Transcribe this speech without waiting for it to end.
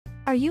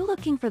Are you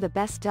looking for the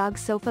best dog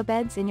sofa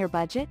beds in your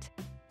budget?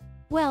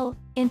 Well,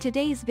 in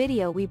today's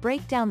video we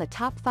break down the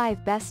top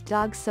 5 best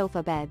dog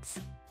sofa beds.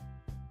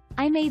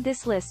 I made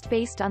this list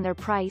based on their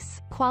price,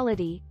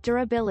 quality,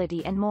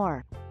 durability and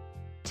more.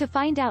 To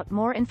find out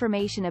more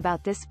information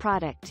about this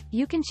product,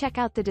 you can check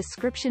out the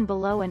description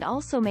below and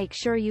also make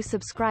sure you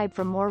subscribe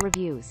for more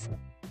reviews.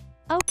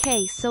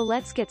 Okay, so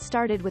let's get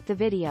started with the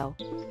video.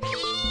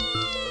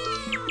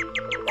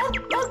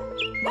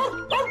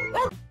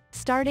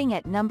 Starting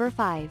at number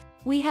 5,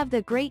 we have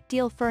the Great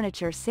Deal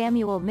Furniture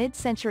Samuel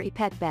Mid-Century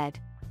Pet Bed.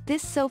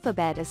 This sofa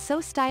bed is so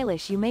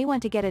stylish you may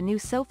want to get a new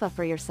sofa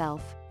for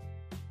yourself.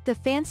 The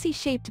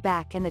fancy-shaped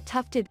back and the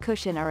tufted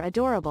cushion are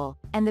adorable,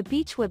 and the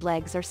beechwood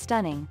legs are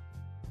stunning.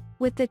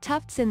 With the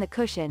tufts in the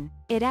cushion,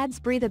 it adds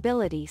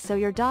breathability so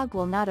your dog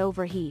will not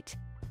overheat.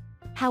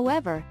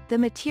 However, the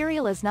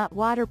material is not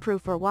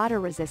waterproof or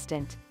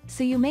water-resistant,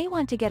 so you may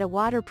want to get a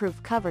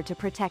waterproof cover to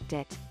protect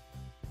it.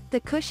 The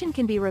cushion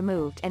can be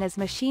removed and is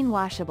machine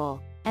washable,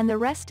 and the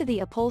rest of the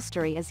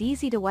upholstery is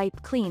easy to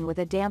wipe clean with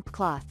a damp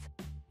cloth.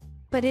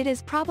 But it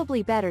is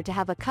probably better to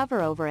have a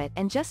cover over it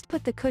and just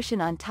put the cushion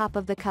on top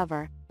of the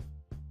cover.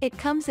 It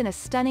comes in a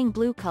stunning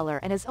blue color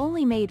and is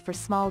only made for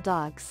small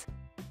dogs.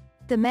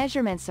 The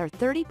measurements are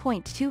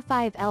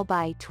 30.25 L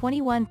by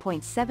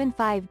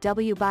 21.75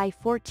 W by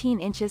 14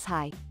 inches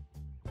high.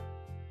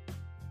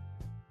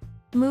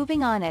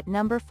 Moving on at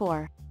number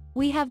 4.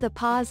 We have the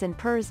Paws and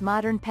Purrs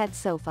Modern Pet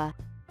Sofa.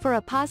 For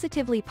a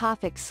positively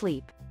perfect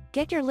sleep,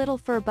 get your little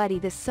fur buddy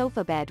this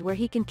sofa bed where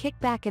he can kick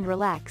back and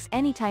relax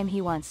anytime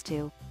he wants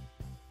to.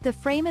 The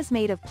frame is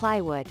made of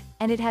plywood,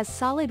 and it has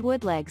solid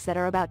wood legs that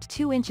are about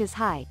 2 inches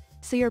high,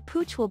 so your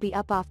pooch will be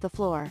up off the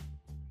floor.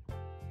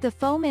 The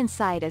foam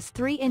inside is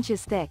 3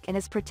 inches thick and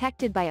is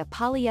protected by a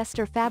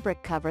polyester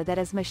fabric cover that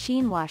is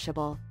machine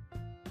washable.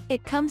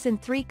 It comes in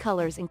 3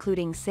 colors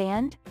including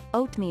sand,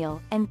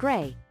 oatmeal, and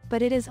gray,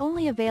 but it is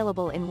only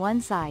available in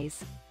one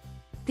size.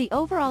 The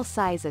overall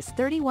size is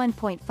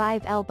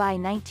 31.5 L by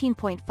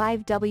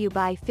 19.5 W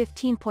by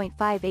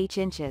 15.5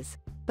 inches,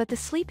 but the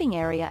sleeping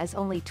area is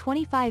only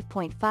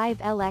 25.5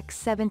 L x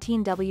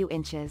 17 W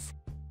inches.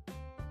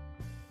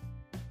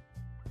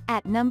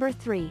 At number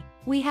 3,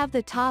 we have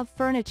the Tav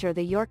Furniture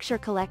The Yorkshire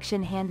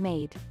Collection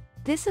Handmade.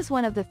 This is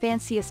one of the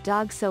fanciest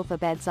dog sofa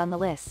beds on the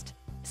list,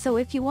 so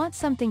if you want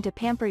something to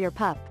pamper your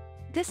pup,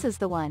 this is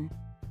the one.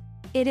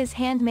 It is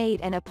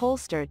handmade and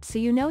upholstered so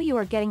you know you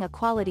are getting a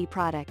quality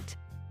product.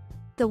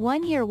 The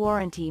 1-year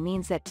warranty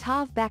means that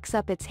Tav backs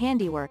up its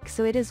handiwork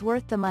so it is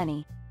worth the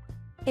money.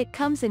 It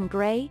comes in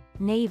gray,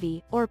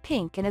 navy, or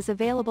pink and is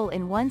available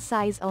in one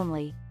size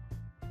only.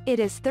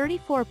 It is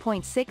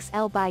 34.6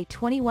 L by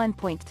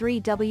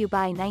 21.3 W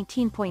by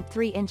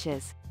 19.3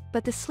 inches,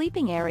 but the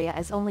sleeping area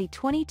is only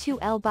 22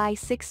 L by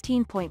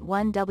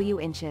 16.1 W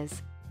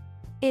inches.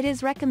 It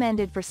is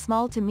recommended for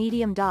small to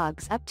medium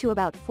dogs up to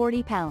about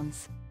 40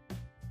 pounds.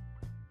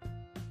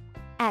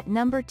 At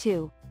number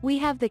 2, we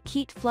have the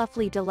Keet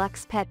Fluffy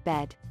Deluxe Pet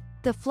Bed.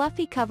 The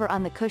fluffy cover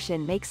on the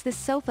cushion makes this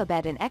sofa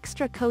bed an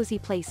extra cozy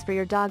place for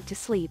your dog to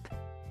sleep.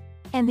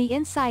 And the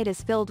inside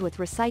is filled with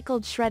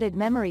recycled shredded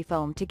memory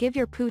foam to give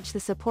your pooch the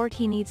support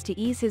he needs to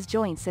ease his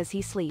joints as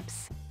he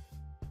sleeps.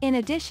 In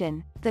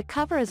addition, the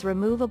cover is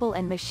removable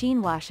and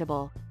machine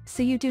washable,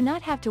 so you do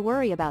not have to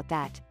worry about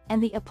that,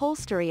 and the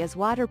upholstery is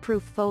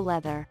waterproof faux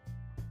leather.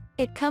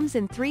 It comes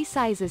in 3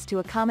 sizes to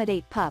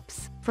accommodate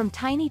pups, from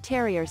tiny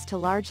terriers to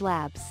large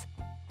labs.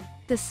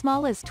 The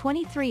small is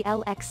 23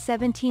 L x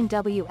 17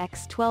 W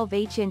x 12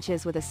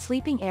 inches with a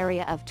sleeping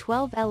area of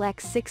 12 L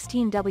x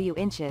 16 W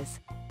inches.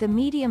 The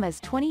medium is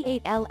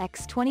 28 L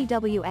x 20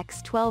 W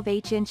x 12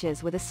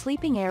 inches with a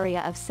sleeping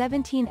area of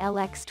 17 L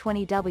x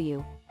 20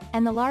 W.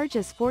 And the large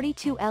is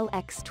 42 L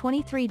x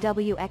 23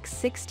 W x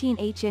 16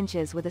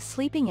 inches with a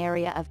sleeping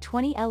area of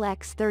 20 L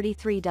x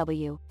 33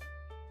 W.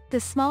 The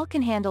small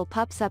can handle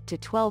pups up to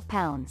 12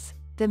 pounds.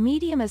 The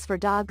medium is for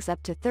dogs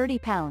up to 30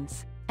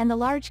 pounds. And the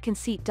large can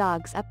seat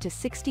dogs up to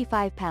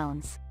 65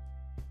 pounds.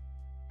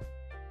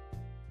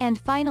 And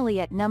finally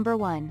at number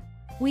 1,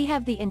 we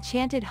have the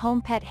Enchanted Home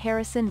Pet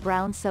Harrison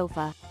Brown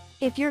Sofa.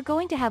 If you're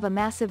going to have a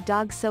massive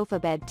dog sofa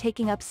bed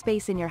taking up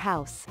space in your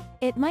house,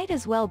 it might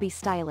as well be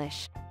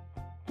stylish.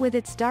 With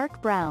its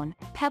dark brown,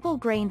 pebble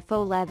grain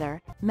faux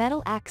leather,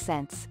 metal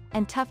accents,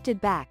 and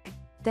tufted back,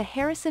 the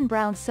Harrison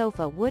Brown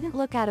sofa wouldn't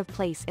look out of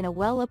place in a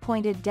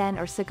well-appointed den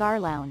or cigar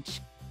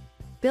lounge.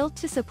 Built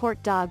to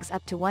support dogs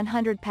up to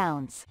 100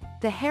 pounds,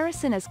 the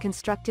Harrison is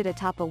constructed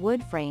atop a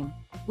wood frame,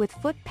 with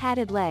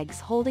foot-padded legs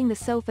holding the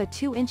sofa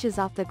 2 inches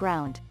off the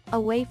ground,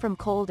 away from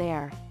cold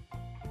air.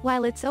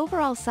 While its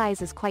overall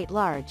size is quite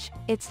large,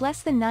 it's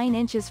less than 9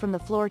 inches from the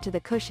floor to the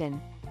cushion,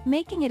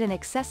 making it an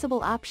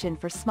accessible option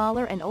for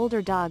smaller and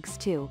older dogs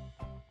too.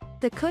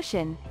 The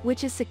cushion,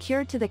 which is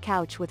secured to the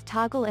couch with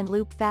toggle and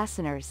loop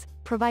fasteners,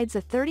 provides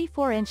a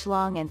 34-inch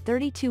long and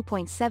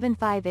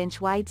 32.75-inch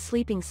wide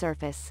sleeping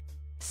surface,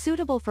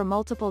 suitable for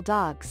multiple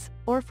dogs,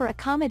 or for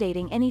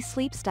accommodating any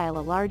sleep style a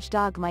large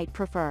dog might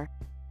prefer.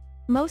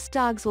 Most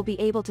dogs will be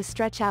able to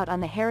stretch out on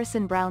the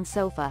Harrison Brown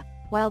sofa,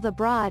 while the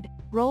broad,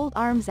 rolled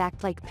arms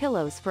act like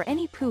pillows for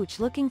any pooch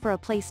looking for a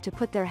place to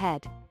put their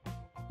head.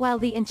 While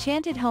the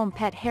Enchanted Home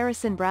Pet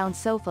Harrison Brown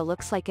sofa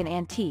looks like an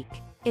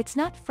antique, it's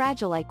not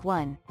fragile like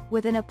one,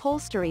 with an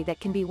upholstery that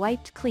can be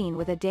wiped clean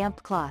with a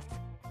damp cloth.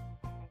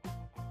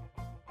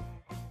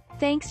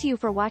 Thanks you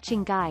for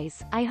watching,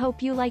 guys. I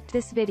hope you liked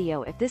this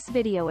video. If this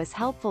video is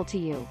helpful to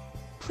you,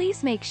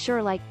 please make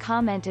sure like,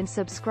 comment and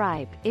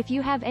subscribe. If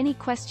you have any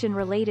question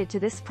related to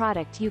this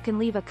product, you can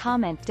leave a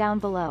comment down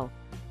below.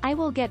 I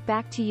will get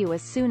back to you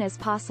as soon as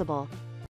possible.